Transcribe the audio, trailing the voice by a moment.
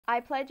I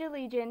pledge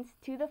allegiance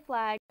to the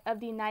flag of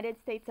the United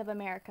States of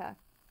America,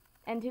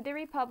 and to the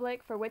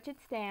republic for which it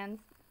stands,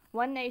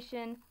 one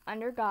nation,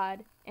 under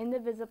God,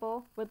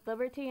 indivisible, with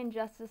liberty and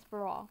justice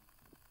for all.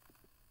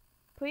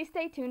 Please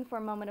stay tuned for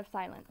a moment of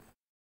silence.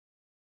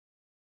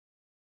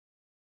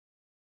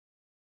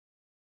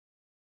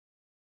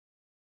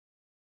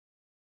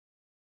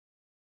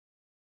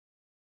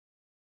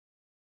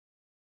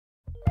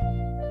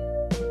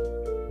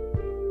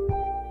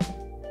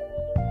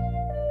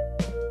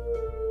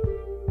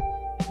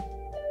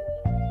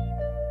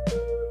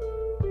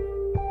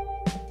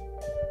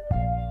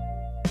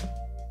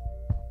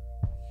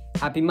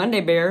 Happy Monday,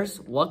 Bears!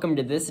 Welcome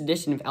to this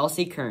edition of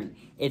LC Current.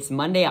 It's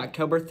Monday,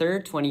 October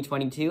 3rd,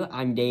 2022.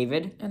 I'm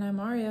David. And I'm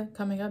Aria.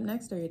 Coming up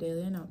next are your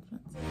daily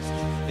announcements.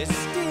 There's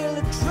still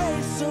a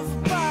trace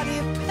of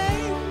body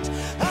paint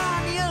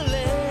on your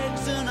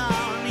legs and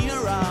on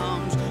your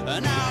arms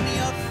and on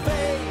your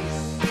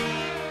face.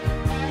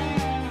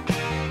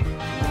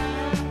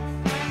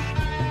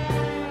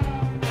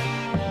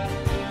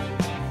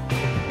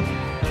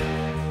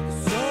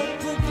 So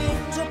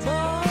predictable,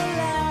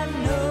 I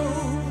know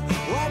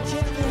what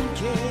you're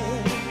thinking.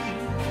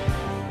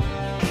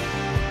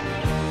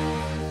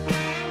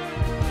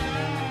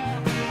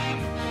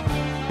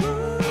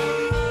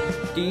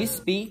 Do you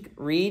speak,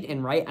 read,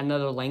 and write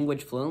another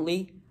language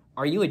fluently?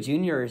 Are you a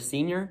junior or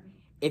senior?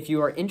 If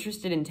you are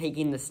interested in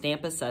taking the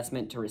STAMP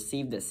assessment to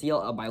receive the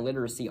seal of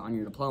biliteracy on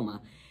your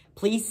diploma,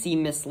 please see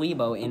Miss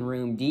Lebo in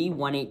room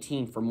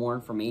D118 for more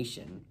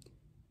information.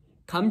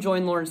 Come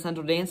join Lawrence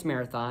Central Dance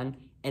Marathon,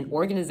 an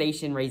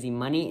organization raising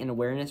money and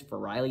awareness for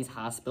Riley's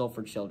Hospital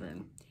for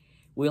Children.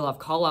 We'll have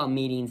call-out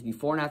meetings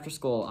before and after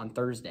school on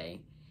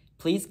Thursday.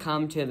 Please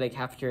come to the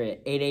cafeteria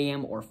at 8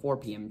 a.m. or 4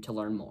 p.m. to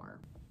learn more.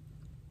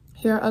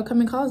 Here are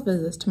upcoming college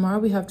visits. Tomorrow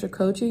we have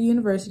Tricoci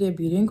University of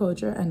Beauty and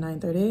Culture at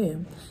 9:30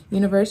 a.m.,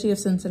 University of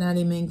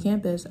Cincinnati Main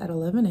Campus at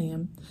 11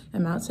 a.m.,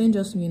 and Mount St.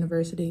 Joseph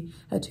University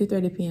at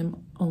 2:30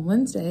 p.m. on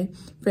Wednesday,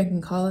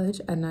 Franklin College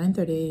at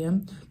 9:30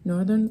 a.m.,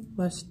 Northern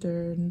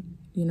Western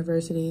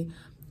University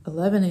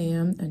 11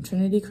 a.m., and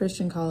Trinity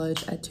Christian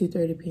College at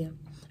 2:30 p.m.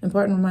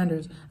 Important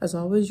reminders, as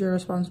always, you're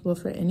responsible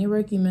for any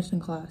work you miss in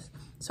class.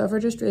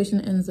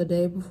 Self-registration ends the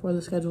day before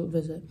the scheduled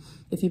visit.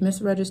 If you miss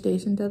the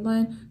registration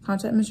deadline,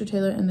 contact Mr.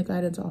 Taylor in the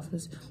guidance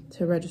office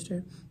to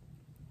register.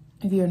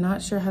 If you are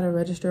not sure how to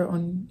register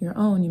on your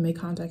own, you may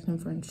contact him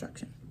for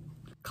instruction.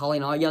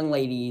 Calling all young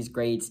ladies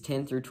grades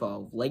 10 through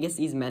 12,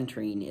 Legacies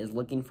Mentoring is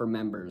looking for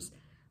members.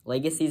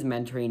 Legacies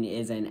Mentoring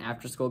is an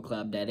after-school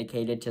club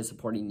dedicated to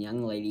supporting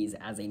young ladies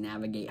as they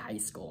navigate high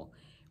school.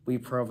 We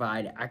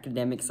provide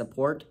academic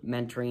support,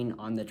 mentoring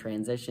on the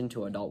transition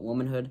to adult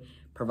womanhood,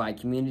 provide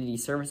community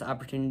service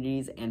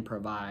opportunities, and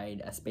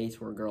provide a space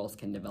where girls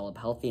can develop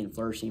healthy and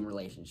flourishing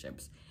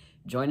relationships.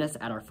 Join us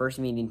at our first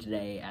meeting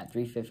today at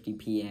 3:50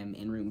 p.m.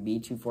 in room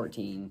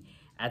B214.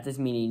 At this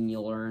meeting,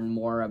 you'll learn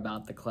more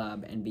about the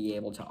club and be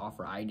able to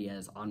offer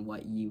ideas on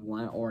what you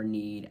want or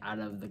need out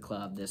of the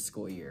club this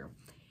school year.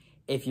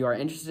 If you are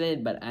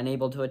interested but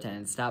unable to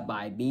attend, stop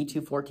by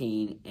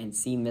B214 and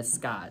see Miss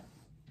Scott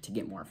to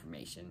get more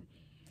information.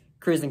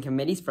 Crews and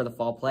committees for the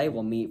fall play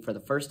will meet for the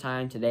first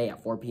time today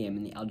at 4 p.m.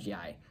 in the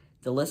LGI.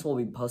 The list will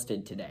be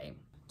posted today.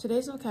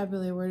 Today's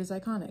vocabulary word is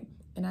iconic,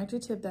 an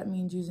adjective that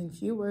means using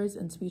few words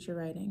in speech or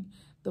writing.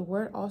 The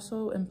word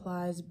also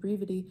implies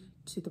brevity,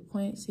 to the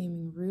point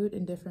seeming rude,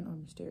 indifferent, or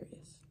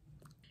mysterious.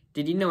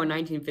 Did you know in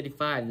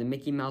 1955 the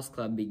Mickey Mouse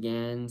Club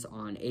begins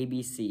on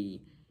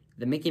ABC?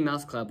 The Mickey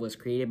Mouse Club was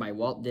created by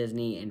Walt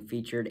Disney and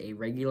featured a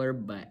regular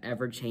but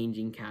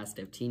ever-changing cast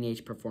of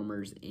teenage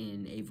performers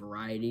in a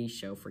variety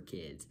show for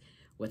kids,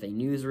 with a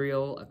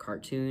newsreel, a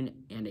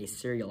cartoon, and a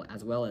serial,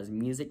 as well as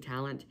music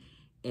talent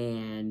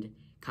and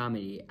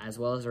comedy, as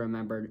well as a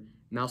remembered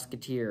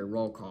Mouseketeer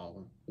roll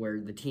call, where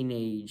the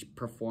teenage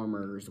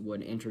performers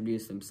would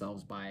introduce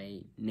themselves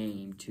by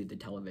name to the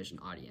television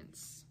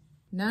audience.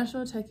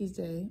 National Techies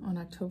Day on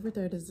October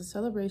 3rd is the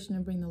celebration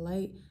to bring to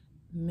light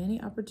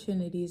many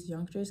opportunities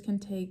youngsters can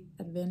take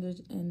advantage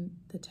in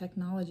the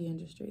technology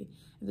industry.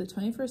 If the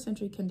 21st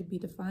century can be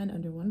defined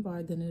under one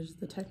bar, then it is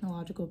the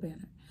technological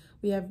banner.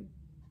 We haven't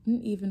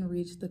even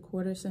reached the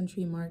quarter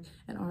century mark,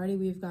 and already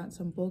we've got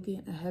some bulky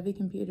and heavy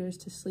computers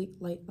to sleek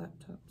light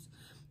laptops.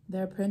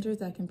 There are printers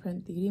that can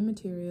print 3D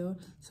material,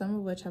 some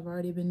of which have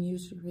already been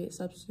used to create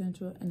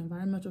substantial and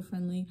environmental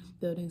friendly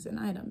buildings and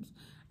items.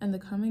 In the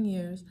coming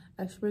years,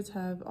 experts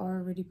have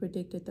already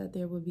predicted that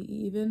there will be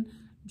even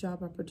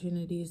job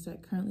opportunities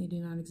that currently do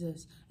not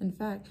exist. In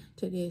fact,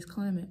 today's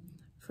climate,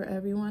 for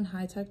every one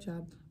high-tech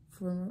job,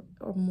 4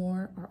 or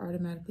more are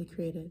automatically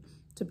created.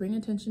 To bring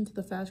attention to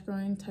the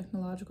fast-growing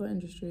technological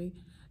industry,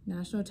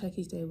 National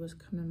Techies Day was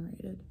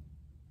commemorated.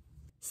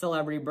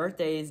 Celebrity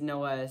birthdays: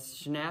 Noah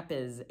Schnapp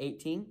is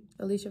 18.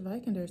 Alicia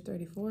Vikander is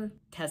 34.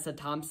 Tessa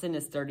Thompson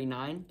is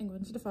 39. And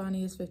Gwen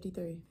Stefani is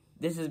 53.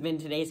 This has been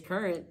today's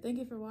Current. Thank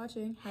you for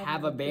watching.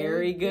 Have a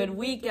very good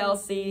week,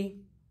 Elsie.